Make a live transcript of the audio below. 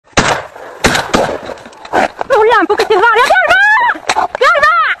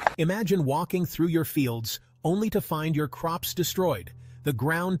Imagine walking through your fields only to find your crops destroyed, the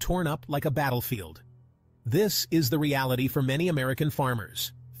ground torn up like a battlefield. This is the reality for many American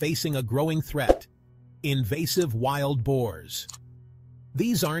farmers, facing a growing threat: invasive wild boars.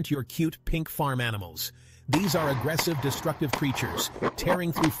 These aren't your cute pink farm animals. These are aggressive, destructive creatures,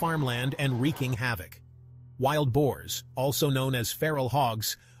 tearing through farmland and wreaking havoc. Wild boars, also known as feral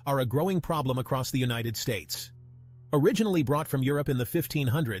hogs, are a growing problem across the United States. Originally brought from Europe in the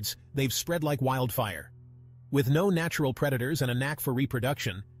 1500s, they've spread like wildfire. With no natural predators and a knack for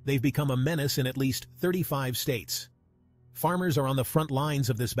reproduction, they've become a menace in at least 35 states. Farmers are on the front lines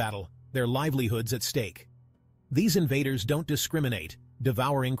of this battle, their livelihoods at stake. These invaders don't discriminate,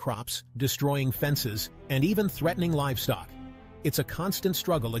 devouring crops, destroying fences, and even threatening livestock. It's a constant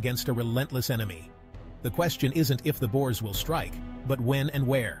struggle against a relentless enemy. The question isn't if the boars will strike, but when and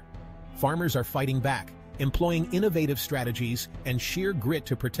where. Farmers are fighting back, employing innovative strategies and sheer grit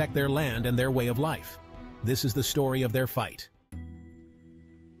to protect their land and their way of life. This is the story of their fight.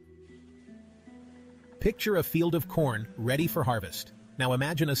 Picture a field of corn ready for harvest. Now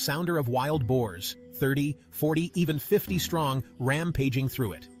imagine a sounder of wild boars, 30, 40, even 50 strong, rampaging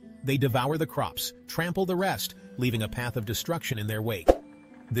through it. They devour the crops, trample the rest, leaving a path of destruction in their wake.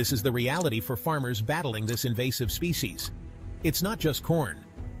 This is the reality for farmers battling this invasive species. It's not just corn.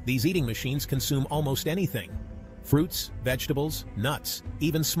 These eating machines consume almost anything. Fruits, vegetables, nuts,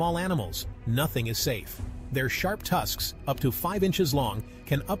 even small animals. Nothing is safe. Their sharp tusks, up to 5 inches long,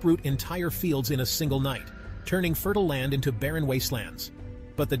 can uproot entire fields in a single night, turning fertile land into barren wastelands.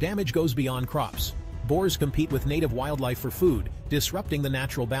 But the damage goes beyond crops. Boars compete with native wildlife for food, disrupting the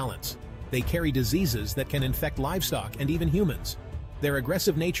natural balance. They carry diseases that can infect livestock and even humans. Their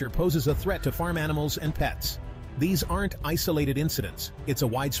aggressive nature poses a threat to farm animals and pets. These aren't isolated incidents, it's a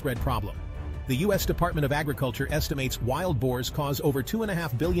widespread problem. The U.S. Department of Agriculture estimates wild boars cause over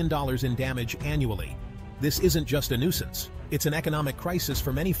 $2.5 billion in damage annually. This isn't just a nuisance, it's an economic crisis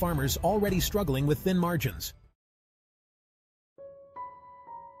for many farmers already struggling with thin margins.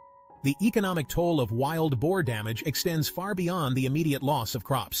 The economic toll of wild boar damage extends far beyond the immediate loss of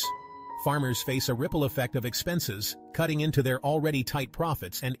crops. Farmers face a ripple effect of expenses, cutting into their already tight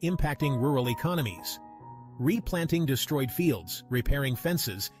profits and impacting rural economies. Replanting destroyed fields, repairing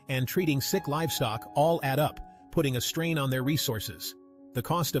fences, and treating sick livestock all add up, putting a strain on their resources. The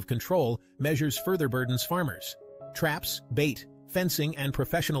cost of control measures further burdens farmers. Traps, bait, fencing, and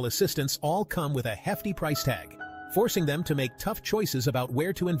professional assistance all come with a hefty price tag, forcing them to make tough choices about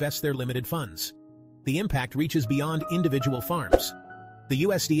where to invest their limited funds. The impact reaches beyond individual farms. The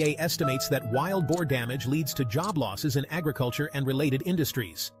USDA estimates that wild boar damage leads to job losses in agriculture and related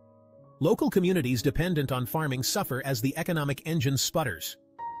industries. Local communities dependent on farming suffer as the economic engine sputters.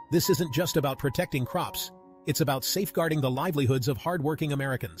 This isn't just about protecting crops, it's about safeguarding the livelihoods of hardworking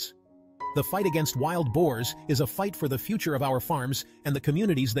Americans. The fight against wild boars is a fight for the future of our farms and the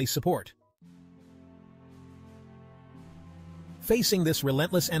communities they support. Facing this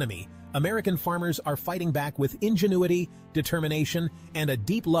relentless enemy, American farmers are fighting back with ingenuity, determination, and a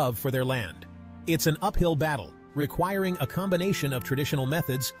deep love for their land. It's an uphill battle, requiring a combination of traditional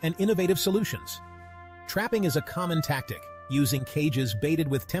methods and innovative solutions. Trapping is a common tactic, using cages baited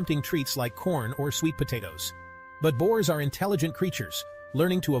with tempting treats like corn or sweet potatoes. But boars are intelligent creatures,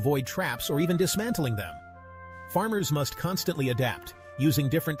 learning to avoid traps or even dismantling them. Farmers must constantly adapt, using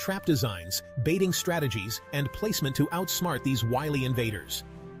different trap designs, baiting strategies, and placement to outsmart these wily invaders.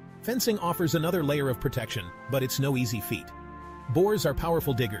 Fencing offers another layer of protection, but it's no easy feat. Boars are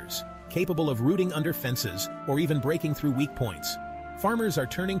powerful diggers, capable of rooting under fences or even breaking through weak points. Farmers are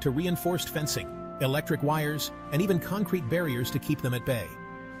turning to reinforced fencing, electric wires, and even concrete barriers to keep them at bay.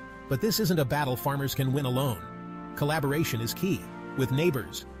 But this isn't a battle farmers can win alone. Collaboration is key, with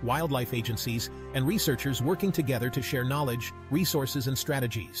neighbors, wildlife agencies, and researchers working together to share knowledge, resources, and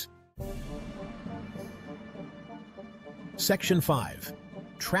strategies. Section 5.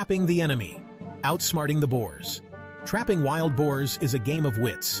 Trapping the enemy. Outsmarting the boars. Trapping wild boars is a game of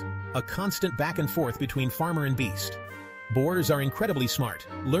wits, a constant back and forth between farmer and beast. Boars are incredibly smart,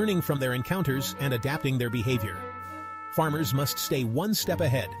 learning from their encounters and adapting their behavior. Farmers must stay one step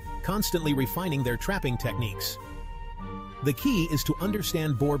ahead, constantly refining their trapping techniques. The key is to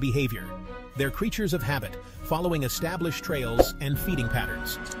understand boar behavior. They're creatures of habit, following established trails and feeding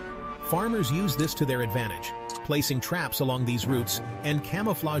patterns. Farmers use this to their advantage, placing traps along these routes and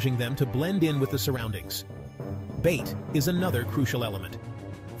camouflaging them to blend in with the surroundings. Bait is another crucial element.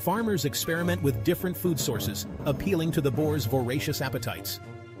 Farmers experiment with different food sources, appealing to the boar's voracious appetites.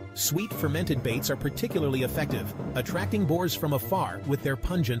 Sweet fermented baits are particularly effective, attracting boars from afar with their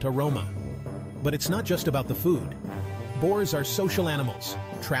pungent aroma. But it's not just about the food. Boars are social animals,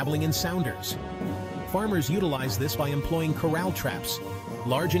 traveling in sounders. Farmers utilize this by employing corral traps,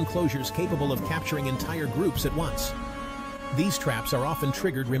 large enclosures capable of capturing entire groups at once. These traps are often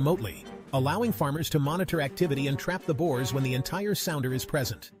triggered remotely, allowing farmers to monitor activity and trap the boars when the entire sounder is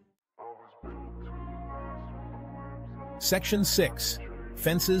present. Section 6.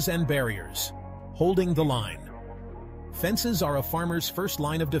 Fences and barriers. Holding the line. Fences are a farmer's first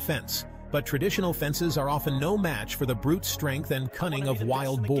line of defense, but traditional fences are often no match for the brute strength and cunning of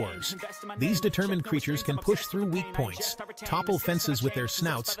wild boars. These determined creatures can push through weak points, topple fences with their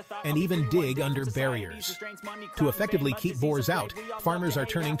snouts, and even dig under barriers. To effectively keep boars out, farmers are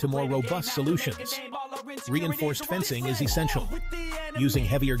turning to more robust solutions. Reinforced fencing is essential. Using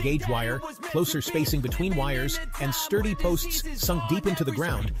heavier gauge wire, closer spacing between wires, and sturdy posts sunk deep into the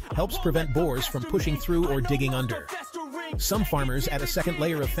ground helps prevent boars from pushing through or digging under. Some farmers add a second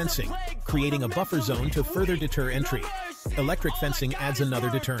layer of fencing, creating a buffer zone to further deter entry. Electric fencing adds another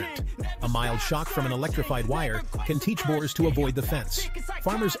deterrent. A mild shock from an electrified wire can teach boars to avoid the fence.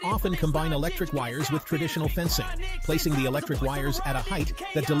 Farmers often combine electric wires with traditional fencing, placing the electric wires at a height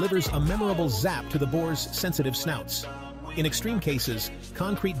that delivers a memorable zap to the boars' sensitive snouts. In extreme cases,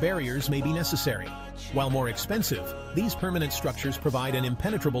 concrete barriers may be necessary. While more expensive, these permanent structures provide an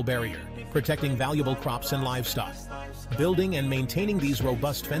impenetrable barrier, protecting valuable crops and livestock. Building and maintaining these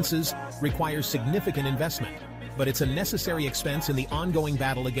robust fences requires significant investment, but it's a necessary expense in the ongoing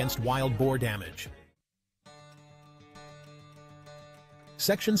battle against wild boar damage.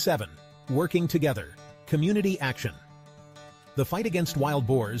 Section 7. Working together. Community action. The fight against wild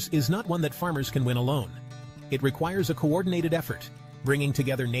boars is not one that farmers can win alone. It requires a coordinated effort, bringing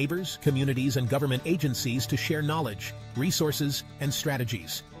together neighbors, communities, and government agencies to share knowledge, resources, and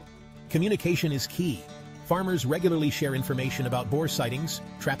strategies. Communication is key. Farmers regularly share information about boar sightings,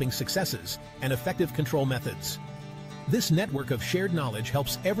 trapping successes, and effective control methods. This network of shared knowledge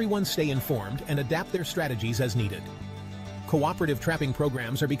helps everyone stay informed and adapt their strategies as needed. Cooperative trapping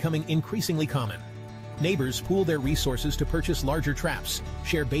programs are becoming increasingly common. Neighbors pool their resources to purchase larger traps,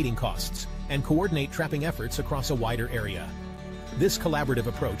 share baiting costs, and coordinate trapping efforts across a wider area. This collaborative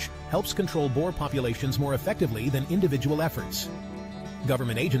approach helps control boar populations more effectively than individual efforts.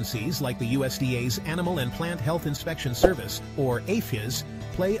 Government agencies like the USDA's Animal and Plant Health Inspection Service, or APHIS,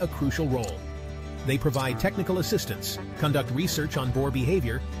 play a crucial role. They provide technical assistance, conduct research on boar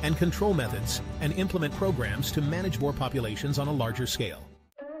behavior and control methods, and implement programs to manage boar populations on a larger scale.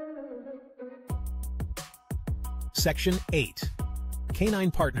 Section 8.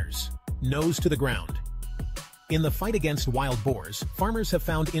 Canine Partners. Nose to the ground. In the fight against wild boars, farmers have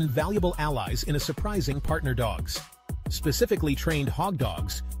found invaluable allies in a surprising partner dogs. Specifically trained hog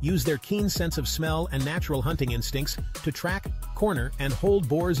dogs use their keen sense of smell and natural hunting instincts to track, corner, and hold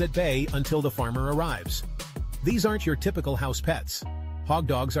boars at bay until the farmer arrives. These aren't your typical house pets. Hog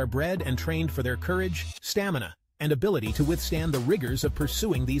dogs are bred and trained for their courage, stamina, and ability to withstand the rigors of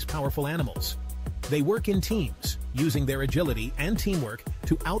pursuing these powerful animals. They work in teams, using their agility and teamwork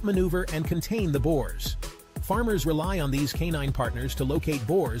to outmaneuver and contain the boars. Farmers rely on these canine partners to locate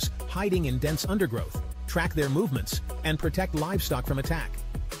boars hiding in dense undergrowth, track their movements, and protect livestock from attack.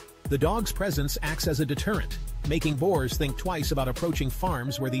 The dog's presence acts as a deterrent, making boars think twice about approaching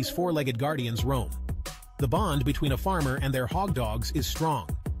farms where these four-legged guardians roam. The bond between a farmer and their hog dogs is strong.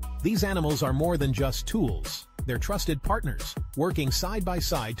 These animals are more than just tools. They're trusted partners, working side by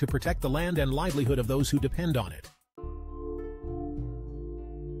side to protect the land and livelihood of those who depend on it.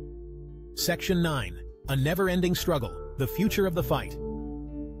 Section 9. A never-ending struggle, the future of the fight.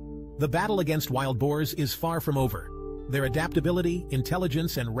 The battle against wild boars is far from over. Their adaptability,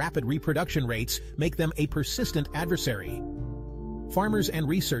 intelligence, and rapid reproduction rates make them a persistent adversary. Farmers and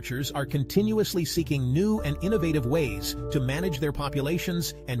researchers are continuously seeking new and innovative ways to manage their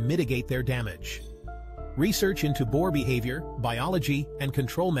populations and mitigate their damage. Research into boar behavior, biology, and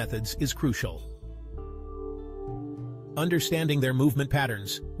control methods is crucial. Understanding their movement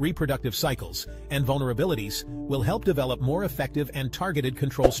patterns, reproductive cycles, and vulnerabilities will help develop more effective and targeted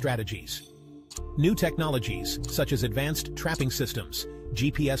control strategies. New technologies, such as advanced trapping systems,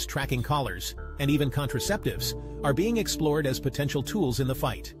 GPS tracking collars, and even contraceptives, are being explored as potential tools in the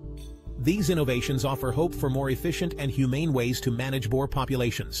fight. These innovations offer hope for more efficient and humane ways to manage boar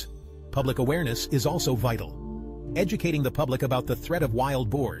populations. Public awareness is also vital. Educating the public about the threat of wild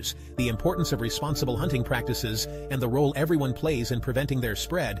boars, the importance of responsible hunting practices, and the role everyone plays in preventing their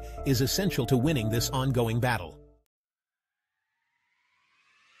spread is essential to winning this ongoing battle.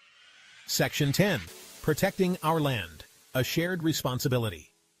 Section 10. Protecting our land, a shared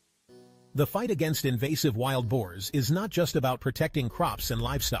responsibility. The fight against invasive wild boars is not just about protecting crops and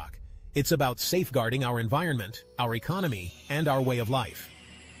livestock. It's about safeguarding our environment, our economy, and our way of life.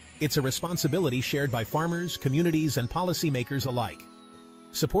 It's a responsibility shared by farmers, communities, and policymakers alike.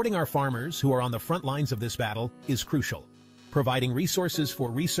 Supporting our farmers, who are on the front lines of this battle, is crucial. Providing resources for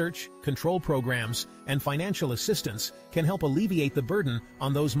research, control programs, and financial assistance can help alleviate the burden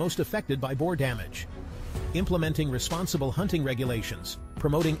on those most affected by boar damage. Implementing responsible hunting regulations,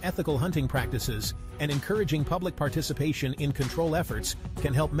 promoting ethical hunting practices, and encouraging public participation in control efforts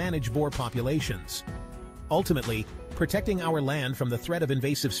can help manage boar populations. Ultimately, protecting our land from the threat of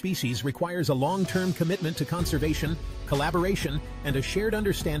invasive species requires a long-term commitment to conservation, collaboration, and a shared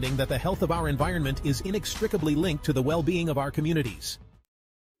understanding that the health of our environment is inextricably linked to the well-being of our communities.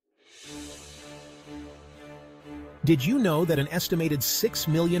 Did you know that an estimated 6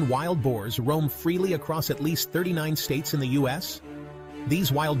 million wild boars roam freely across at least 39 states in the U.S.?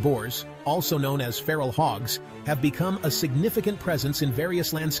 These wild boars, also known as feral hogs, have become a significant presence in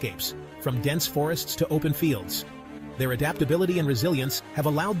various landscapes, from dense forests to open fields. Their adaptability and resilience have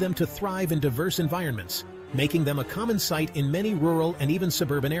allowed them to thrive in diverse environments, making them a common sight in many rural and even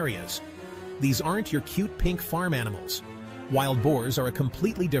suburban areas. These aren't your cute pink farm animals. Wild boars are a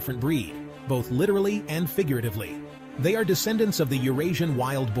completely different breed, both literally and figuratively. They are descendants of the Eurasian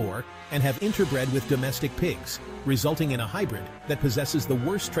wild boar and have interbred with domestic pigs, resulting in a hybrid that possesses the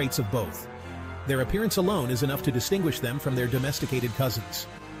worst traits of both. Their appearance alone is enough to distinguish them from their domesticated cousins.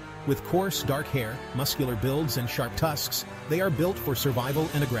 With coarse, dark hair, muscular builds, and sharp tusks, they are built for survival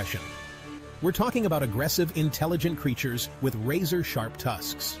and aggression. We're talking about aggressive, intelligent creatures with razor-sharp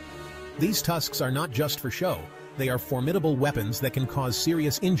tusks. These tusks are not just for show. They are formidable weapons that can cause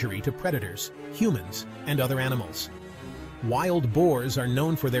serious injury to predators, humans, and other animals. Wild boars are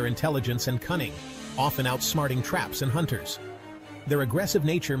known for their intelligence and cunning, often outsmarting traps and hunters. Their aggressive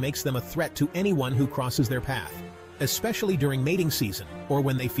nature makes them a threat to anyone who crosses their path, especially during mating season or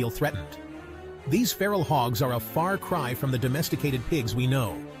when they feel threatened. These feral hogs are a far cry from the domesticated pigs we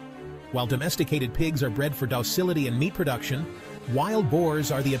know. While domesticated pigs are bred for docility and meat production, wild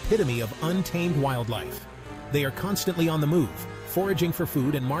boars are the epitome of untamed wildlife. They are constantly on the move, foraging for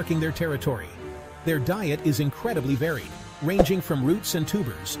food and marking their territory. Their diet is incredibly varied, ranging from roots and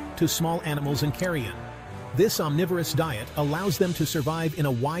tubers to small animals and carrion. This omnivorous diet allows them to survive in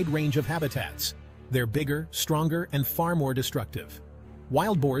a wide range of habitats. They're bigger, stronger, and far more destructive.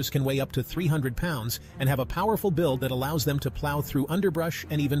 Wild boars can weigh up to 300 pounds and have a powerful build that allows them to plow through underbrush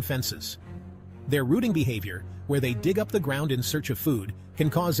and even fences. Their rooting behavior, where they dig up the ground in search of food, can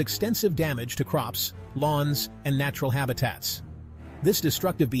cause extensive damage to crops, lawns, and natural habitats. This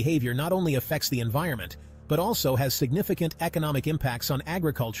destructive behavior not only affects the environment, but also has significant economic impacts on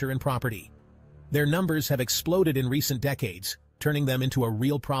agriculture and property. Their numbers have exploded in recent decades, turning them into a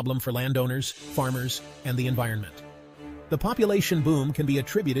real problem for landowners, farmers, and the environment. The population boom can be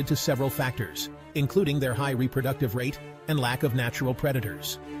attributed to several factors, including their high reproductive rate and lack of natural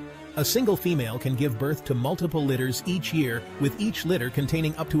predators. A single female can give birth to multiple litters each year, with each litter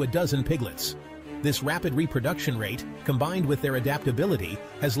containing up to a dozen piglets. This rapid reproduction rate, combined with their adaptability,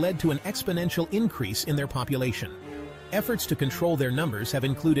 has led to an exponential increase in their population. Efforts to control their numbers have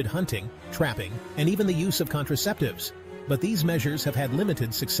included hunting, trapping, and even the use of contraceptives, but these measures have had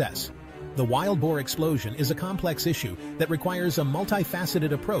limited success. The wild boar explosion is a complex issue that requires a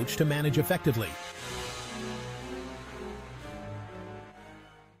multifaceted approach to manage effectively.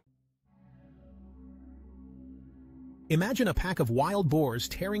 Imagine a pack of wild boars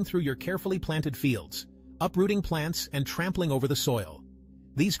tearing through your carefully planted fields, uprooting plants and trampling over the soil.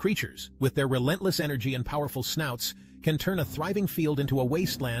 These creatures, with their relentless energy and powerful snouts, can turn a thriving field into a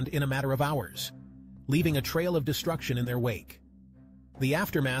wasteland in a matter of hours, leaving a trail of destruction in their wake. The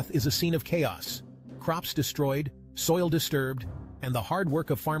aftermath is a scene of chaos, crops destroyed, soil disturbed, and the hard work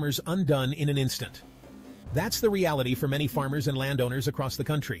of farmers undone in an instant. That's the reality for many farmers and landowners across the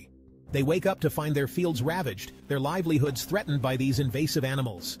country. They wake up to find their fields ravaged, their livelihoods threatened by these invasive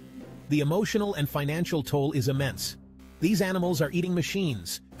animals. The emotional and financial toll is immense. These animals are eating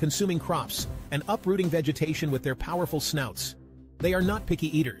machines, consuming crops, and uprooting vegetation with their powerful snouts. They are not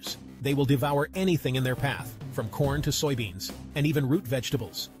picky eaters. They will devour anything in their path, from corn to soybeans, and even root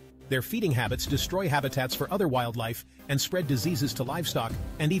vegetables. Their feeding habits destroy habitats for other wildlife and spread diseases to livestock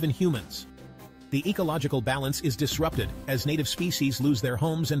and even humans. The ecological balance is disrupted as native species lose their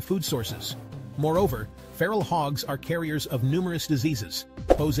homes and food sources. Moreover, feral hogs are carriers of numerous diseases,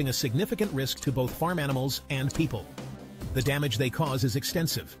 posing a significant risk to both farm animals and people. The damage they cause is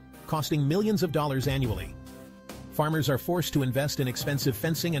extensive, costing millions of dollars annually. Farmers are forced to invest in expensive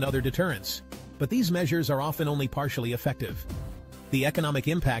fencing and other deterrents, but these measures are often only partially effective. The economic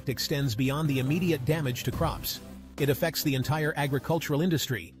impact extends beyond the immediate damage to crops. It affects the entire agricultural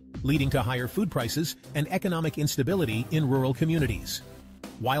industry, leading to higher food prices and economic instability in rural communities.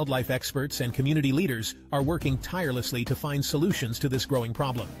 Wildlife experts and community leaders are working tirelessly to find solutions to this growing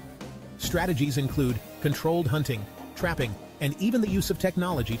problem. Strategies include controlled hunting, trapping, and even the use of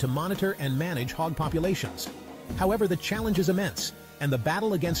technology to monitor and manage hog populations. However, the challenge is immense, and the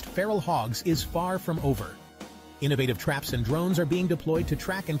battle against feral hogs is far from over. Innovative traps and drones are being deployed to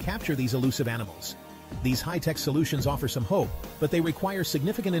track and capture these elusive animals. These high-tech solutions offer some hope, but they require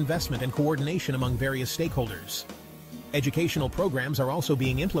significant investment and coordination among various stakeholders. Educational programs are also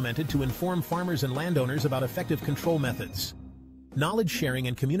being implemented to inform farmers and landowners about effective control methods. Knowledge sharing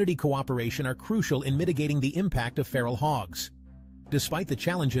and community cooperation are crucial in mitigating the impact of feral hogs. Despite the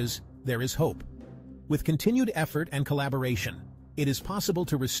challenges, there is hope. With continued effort and collaboration, it is possible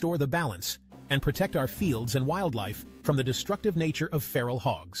to restore the balance and protect our fields and wildlife from the destructive nature of feral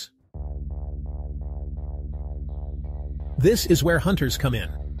hogs. This is where hunters come in.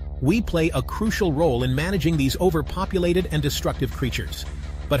 We play a crucial role in managing these overpopulated and destructive creatures.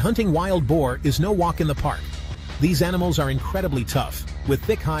 But hunting wild boar is no walk in the park. These animals are incredibly tough, with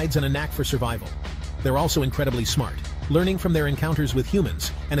thick hides and a knack for survival. They're also incredibly smart, learning from their encounters with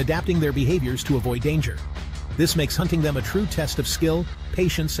humans and adapting their behaviors to avoid danger. This makes hunting them a true test of skill,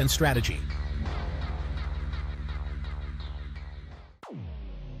 patience, and strategy.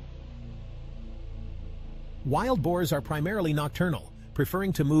 Wild boars are primarily nocturnal,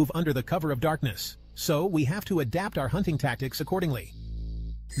 preferring to move under the cover of darkness, so we have to adapt our hunting tactics accordingly.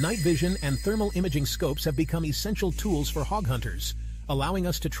 Night vision and thermal imaging scopes have become essential tools for hog hunters, allowing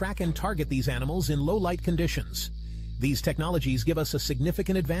us to track and target these animals in low-light conditions. These technologies give us a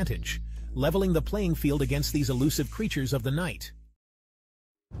significant advantage, leveling the playing field against these elusive creatures of the night.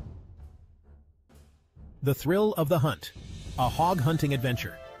 The thrill of the hunt, a hog hunting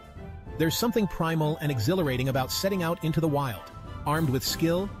adventure. There's something primal and exhilarating about setting out into the wild, armed with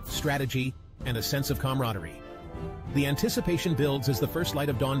skill, strategy, and a sense of camaraderie. The anticipation builds as the first light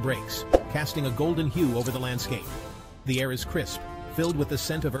of dawn breaks, casting a golden hue over the landscape. The air is crisp, filled with the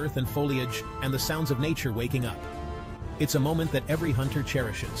scent of earth and foliage, and the sounds of nature waking up. It's a moment that every hunter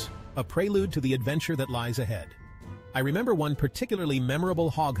cherishes, a prelude to the adventure that lies ahead. I remember one particularly memorable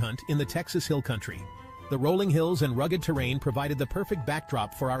hog hunt in the Texas Hill Country. The rolling hills and rugged terrain provided the perfect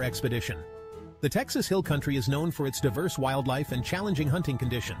backdrop for our expedition. The Texas Hill Country is known for its diverse wildlife and challenging hunting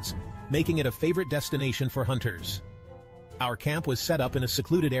conditions, making it a favorite destination for hunters. Our camp was set up in a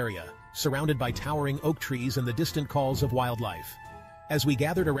secluded area, surrounded by towering oak trees and the distant calls of wildlife. As we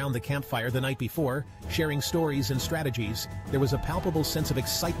gathered around the campfire the night before, sharing stories and strategies, there was a palpable sense of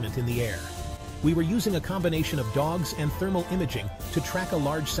excitement in the air. We were using a combination of dogs and thermal imaging to track a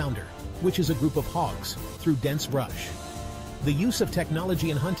large sounder, which is a group of hogs, through dense brush. The use of technology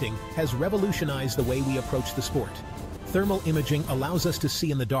in hunting has revolutionized the way we approach the sport. Thermal imaging allows us to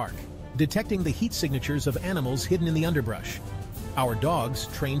see in the dark, detecting the heat signatures of animals hidden in the underbrush. Our dogs,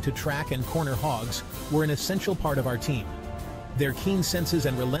 trained to track and corner hogs, were an essential part of our team. Their keen senses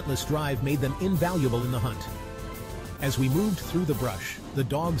and relentless drive made them invaluable in the hunt. As we moved through the brush, the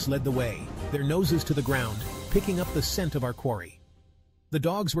dogs led the way, their noses to the ground, picking up the scent of our quarry. The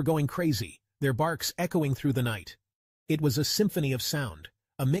dogs were going crazy, their barks echoing through the night. It was a symphony of sound,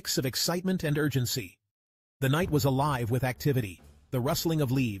 a mix of excitement and urgency. The night was alive with activity, the rustling of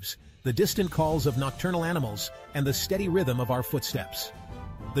leaves, the distant calls of nocturnal animals, and the steady rhythm of our footsteps.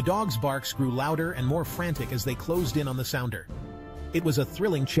 The dogs' barks grew louder and more frantic as they closed in on the sounder. It was a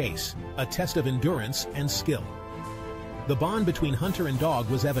thrilling chase, a test of endurance and skill. The bond between hunter and dog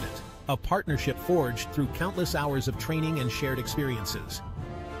was evident, a partnership forged through countless hours of training and shared experiences.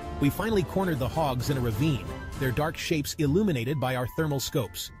 We finally cornered the hogs in a ravine, their dark shapes illuminated by our thermal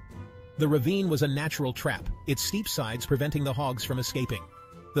scopes. The ravine was a natural trap, its steep sides preventing the hogs from escaping.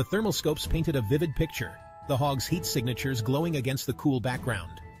 The thermal scopes painted a vivid picture, the hogs' heat signatures glowing against the cool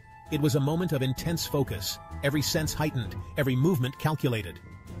background. It was a moment of intense focus, every sense heightened, every movement calculated.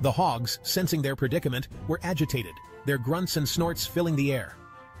 The hogs, sensing their predicament, were agitated, their grunts and snorts filling the air.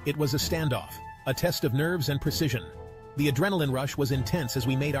 It was a standoff, a test of nerves and precision. The adrenaline rush was intense as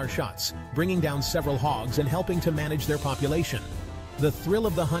we made our shots, bringing down several hogs and helping to manage their population. The thrill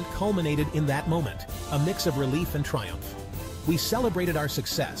of the hunt culminated in that moment, a mix of relief and triumph. We celebrated our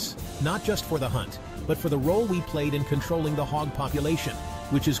success, not just for the hunt, but for the role we played in controlling the hog population,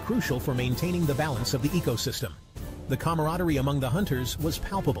 which is crucial for maintaining the balance of the ecosystem. The camaraderie among the hunters was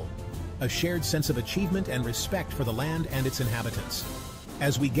palpable, a shared sense of achievement and respect for the land and its inhabitants.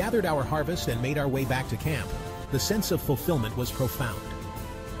 As we gathered our harvest and made our way back to camp, the sense of fulfillment was profound.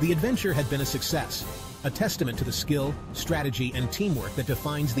 The adventure had been a success, a testament to the skill, strategy, and teamwork that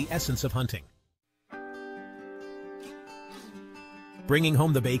defines the essence of hunting. bringing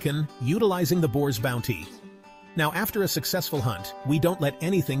home the bacon, utilizing the boar's bounty. Now, after a successful hunt, we don't let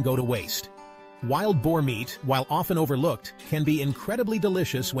anything go to waste. Wild boar meat, while often overlooked, can be incredibly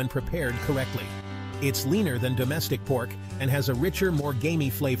delicious when prepared correctly. It's leaner than domestic pork and has a richer, more gamey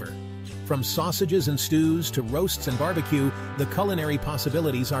flavor. From sausages and stews to roasts and barbecue, the culinary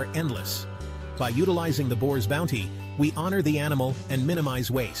possibilities are endless. By utilizing the boar's bounty, we honor the animal and minimize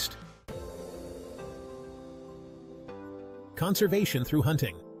waste. Conservation through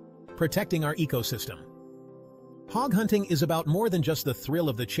hunting. Protecting our ecosystem. Hog hunting is about more than just the thrill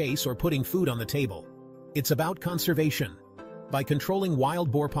of the chase or putting food on the table. It's about conservation. By controlling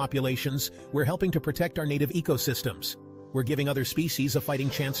wild boar populations, we're helping to protect our native ecosystems. We're giving other species a fighting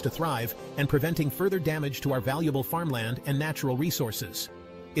chance to thrive and preventing further damage to our valuable farmland and natural resources.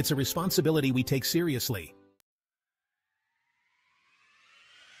 It's a responsibility we take seriously.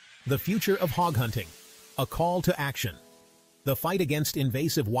 The future of hog hunting. A call to action. The fight against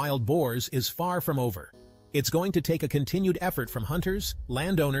invasive wild boars is far from over. It's going to take a continued effort from hunters,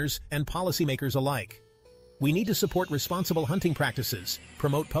 landowners, and policymakers alike. We need to support responsible hunting practices,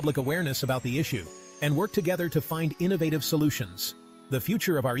 promote public awareness about the issue, and work together to find innovative solutions. The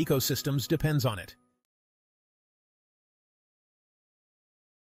future of our ecosystems depends on it.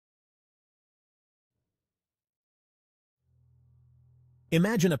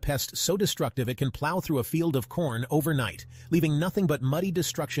 Imagine a pest so destructive it can plow through a field of corn overnight, leaving nothing but muddy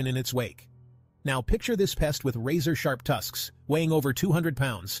destruction in its wake. Now picture this pest with razor-sharp tusks, weighing over 200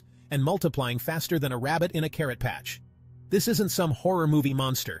 pounds, and multiplying faster than a rabbit in a carrot patch. This isn't some horror movie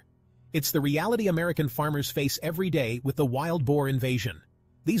monster. It's the reality American farmers face every day with the wild boar invasion.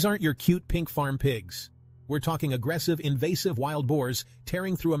 These aren't your cute pink farm pigs. We're talking aggressive, invasive wild boars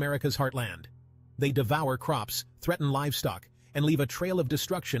tearing through America's heartland. They devour crops, threaten livestock, and leave a trail of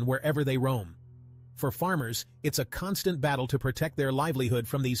destruction wherever they roam. For farmers, it's a constant battle to protect their livelihood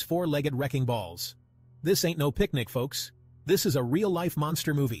from these four-legged wrecking balls. This ain't no picnic, folks. This is a real-life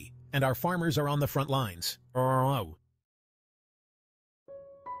monster movie, and our farmers are on the front lines.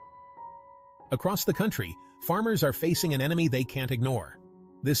 Across the country, farmers are facing an enemy they can't ignore.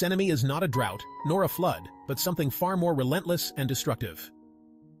 This enemy is not a drought, nor a flood, but something far more relentless and destructive.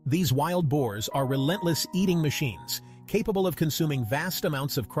 These wild boars are relentless eating machines, capable of consuming vast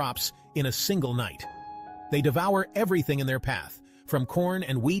amounts of crops in a single night. They devour everything in their path, from corn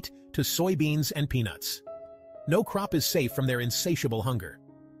and wheat to soybeans and peanuts. No crop is safe from their insatiable hunger.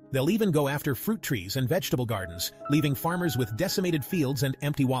 They'll even go after fruit trees and vegetable gardens, leaving farmers with decimated fields and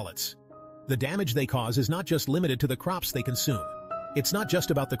empty wallets. The damage they cause is not just limited to the crops they consume. It's not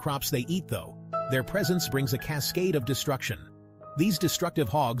just about the crops they eat, though. Their presence brings a cascade of destruction. These destructive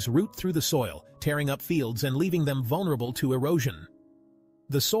hogs root through the soil, tearing up fields and leaving them vulnerable to erosion.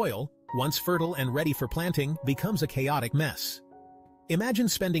 The soil, once fertile and ready for planting, becomes a chaotic mess. Imagine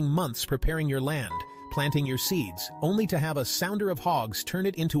spending months preparing your land, planting your seeds, only to have a sounder of hogs turn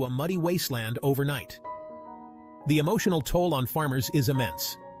it into a muddy wasteland overnight. The emotional toll on farmers is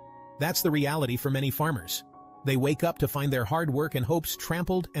immense. That's the reality for many farmers. They wake up to find their hard work and hopes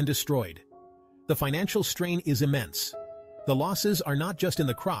trampled and destroyed. The financial strain is immense. The losses are not just in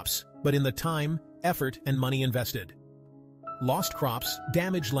the crops, but in the time, effort, and money invested. Lost crops,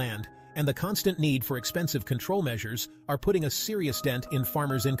 damaged land, and the constant need for expensive control measures are putting a serious dent in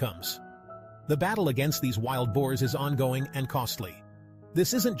farmers' incomes. The battle against these wild boars is ongoing and costly.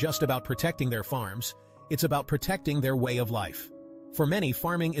 This isn't just about protecting their farms, it's about protecting their way of life. For many,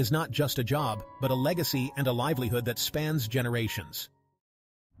 farming is not just a job, but a legacy and a livelihood that spans generations.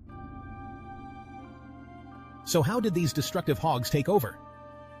 So how did these destructive hogs take over?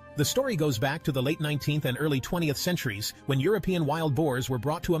 The story goes back to the late 19th and early 20th centuries when European wild boars were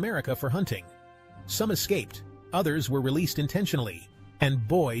brought to America for hunting. Some escaped, others were released intentionally, and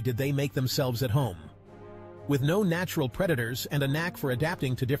boy did they make themselves at home. With no natural predators and a knack for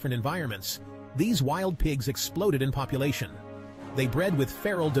adapting to different environments, these wild pigs exploded in population. They bred with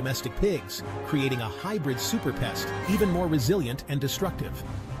feral domestic pigs, creating a hybrid superpest even more resilient and destructive.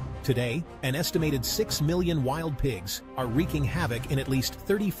 Today, an estimated 6 million wild pigs are wreaking havoc in at least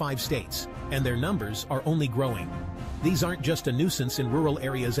 35 states, and their numbers are only growing. These aren't just a nuisance in rural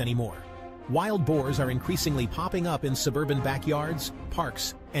areas anymore. Wild boars are increasingly popping up in suburban backyards,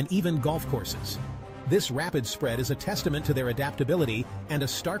 parks, and even golf courses. This rapid spread is a testament to their adaptability and a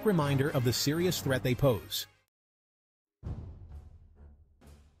stark reminder of the serious threat they pose.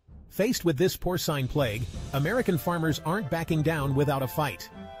 Faced with this porcine plague, American farmers aren't backing down without a fight.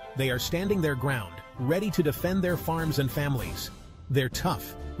 They are standing their ground, ready to defend their farms and families. They're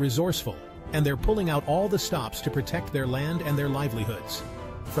tough, resourceful, and they're pulling out all the stops to protect their land and their livelihoods.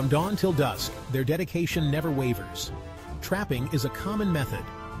 From dawn till dusk, their dedication never wavers. Trapping is a common method.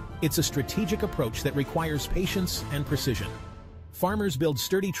 It's a strategic approach that requires patience and precision. Farmers build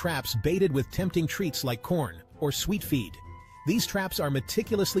sturdy traps baited with tempting treats like corn or sweet feed. These traps are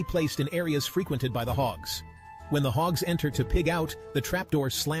meticulously placed in areas frequented by the hogs. When the hogs enter to pig out, the trapdoor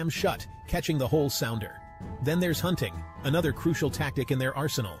slams shut, catching the whole sounder. Then there's hunting, another crucial tactic in their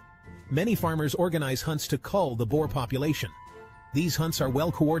arsenal. Many farmers organize hunts to cull the boar population. These hunts are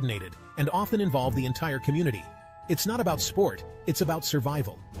well coordinated and often involve the entire community. It's not about sport, it's about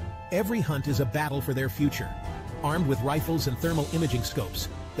survival. Every hunt is a battle for their future. Armed with rifles and thermal imaging scopes,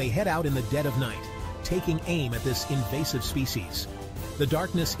 they head out in the dead of night, taking aim at this invasive species. The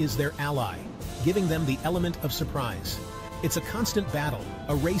darkness is their ally, giving them the element of surprise. It's a constant battle,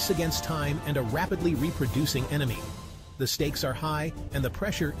 a race against time and a rapidly reproducing enemy. The stakes are high and the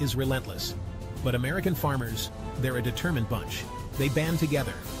pressure is relentless. But American farmers, they're a determined bunch. They band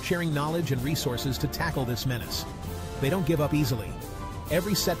together, sharing knowledge and resources to tackle this menace. They don't give up easily.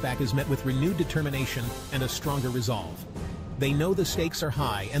 Every setback is met with renewed determination and a stronger resolve. They know the stakes are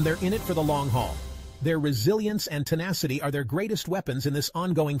high and they're in it for the long haul. Their resilience and tenacity are their greatest weapons in this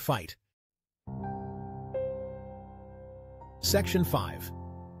ongoing fight. Section 5.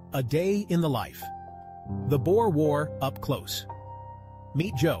 A Day in the Life. The Boer War up close.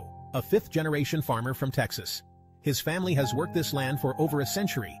 Meet Joe, a fifth-generation farmer from Texas. His family has worked this land for over a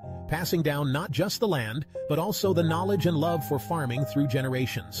century, passing down not just the land, but also the knowledge and love for farming through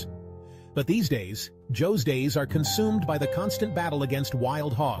generations. But these days, Joe's days are consumed by the constant battle against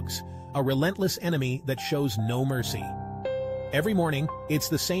wild hogs, a relentless enemy that shows no mercy. Every morning, it's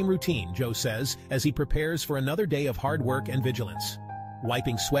the same routine, Joe says, as he prepares for another day of hard work and vigilance.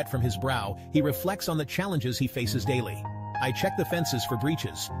 Wiping sweat from his brow, he reflects on the challenges he faces daily. I check the fences for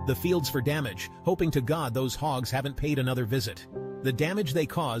breaches, the fields for damage, hoping to God those hogs haven't paid another visit. The damage they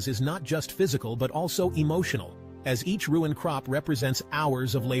cause is not just physical but also emotional, as each ruined crop represents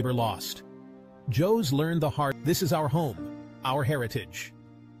hours of labor lost. Joe's learned the hard. This is our home, our heritage.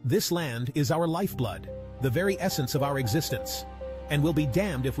 This land is our lifeblood, the very essence of our existence, and we'll be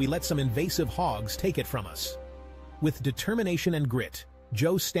damned if we let some invasive hogs take it from us. With determination and grit,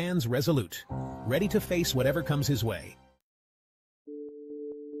 Joe stands resolute, ready to face whatever comes his way.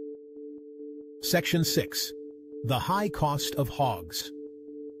 Section 6. The High Cost of Hogs.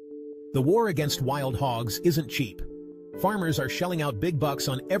 The war against wild hogs isn't cheap. Farmers are shelling out big bucks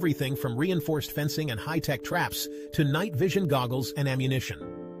on everything from reinforced fencing and high-tech traps to night vision goggles and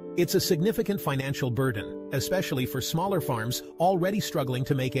ammunition. It's a significant financial burden, especially for smaller farms already struggling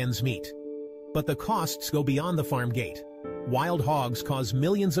to make ends meet. But the costs go beyond the farm gate. Wild hogs cause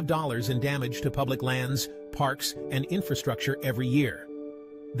millions of dollars in damage to public lands, parks, and infrastructure every year.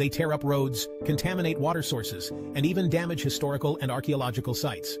 They tear up roads, contaminate water sources, and even damage historical and archaeological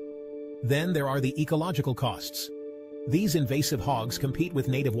sites. Then there are the ecological costs. These invasive hogs compete with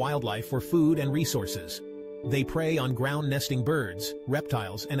native wildlife for food and resources. They prey on ground-nesting birds,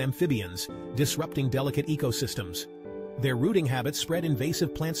 reptiles, and amphibians, disrupting delicate ecosystems. Their rooting habits spread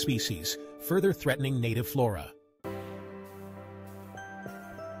invasive plant species, further threatening native flora.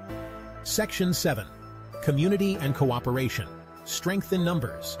 Section 7. Community and Cooperation. Strength in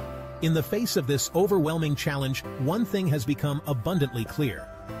numbers. In the face of this overwhelming challenge, one thing has become abundantly clear.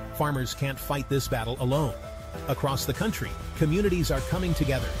 Farmers can't fight this battle alone. Across the country, communities are coming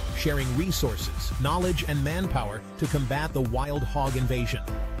together, sharing resources, knowledge, and manpower to combat the wild hog invasion.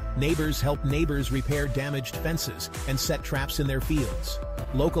 Neighbors help neighbors repair damaged fences and set traps in their fields.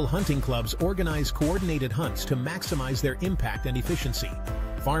 Local hunting clubs organize coordinated hunts to maximize their impact and efficiency.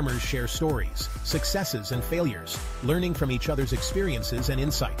 Farmers share stories, successes, and failures, learning from each other's experiences and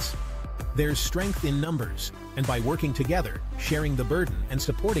insights. There's strength in numbers, and by working together, sharing the burden, and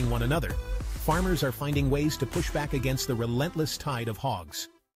supporting one another, farmers are finding ways to push back against the relentless tide of hogs.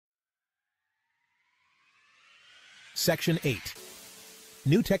 Section 8.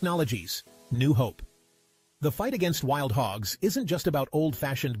 New Technologies, New Hope. The fight against wild hogs isn't just about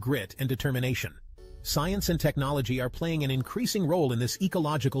old-fashioned grit and determination. Science and technology are playing an increasing role in this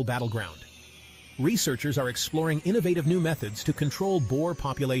ecological battleground. Researchers are exploring innovative new methods to control boar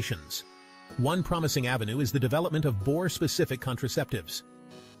populations. One promising avenue is the development of boar-specific contraceptives.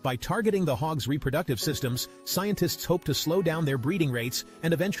 By targeting the hog's reproductive systems, scientists hope to slow down their breeding rates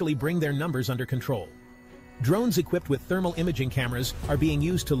and eventually bring their numbers under control. Drones equipped with thermal imaging cameras are being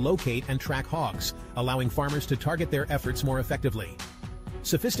used to locate and track hogs, allowing farmers to target their efforts more effectively.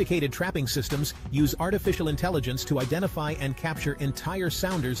 Sophisticated trapping systems use artificial intelligence to identify and capture entire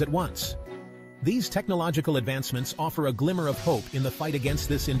sounders at once. These technological advancements offer a glimmer of hope in the fight against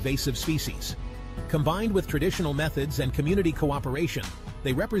this invasive species. Combined with traditional methods and community cooperation,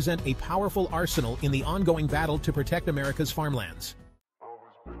 They represent a powerful arsenal in the ongoing battle to protect America's farmlands.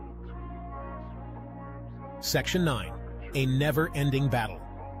 Section 9. A never-ending battle.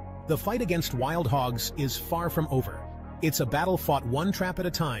 The fight against wild hogs is far from over. It's a battle fought one trap at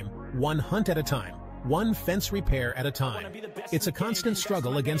a time, one hunt at a time, one fence repair at a time. It's a constant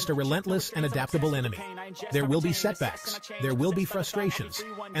struggle against a relentless and adaptable enemy. There will be setbacks, there will be frustrations,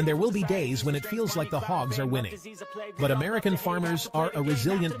 and there will be days when it feels like the hogs are winning. But American farmers are a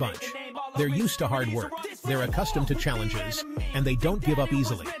resilient bunch. They're used to hard work, they're accustomed to challenges, and they don't give up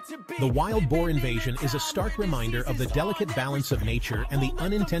easily. The wild boar invasion is a stark reminder of the delicate balance of nature and the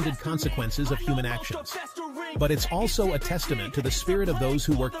unintended consequences of human actions. But it's also a testament to the spirit of those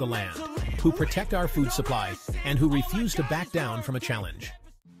who work the land, who protect our food supply, and who refuse to back down from a challenge.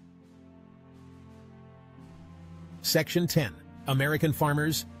 Section 10. American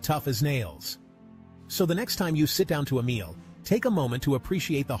farmers, tough as nails. So the next time you sit down to a meal, take a moment to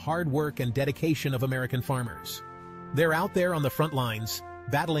appreciate the hard work and dedication of American farmers. They're out there on the front lines,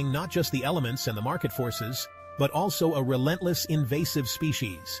 battling not just the elements and the market forces, but also a relentless invasive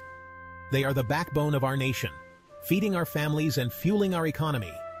species. They are the backbone of our nation, feeding our families and fueling our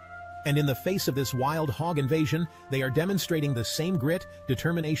economy. And in the face of this wild hog invasion, they are demonstrating the same grit,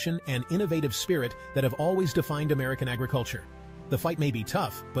 determination, and innovative spirit that have always defined American agriculture. The fight may be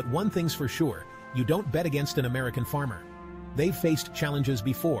tough, but one thing's for sure, you don't bet against an American farmer. They've faced challenges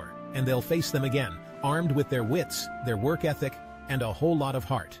before, and they'll face them again, armed with their wits, their work ethic, and a whole lot of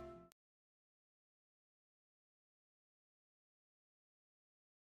heart.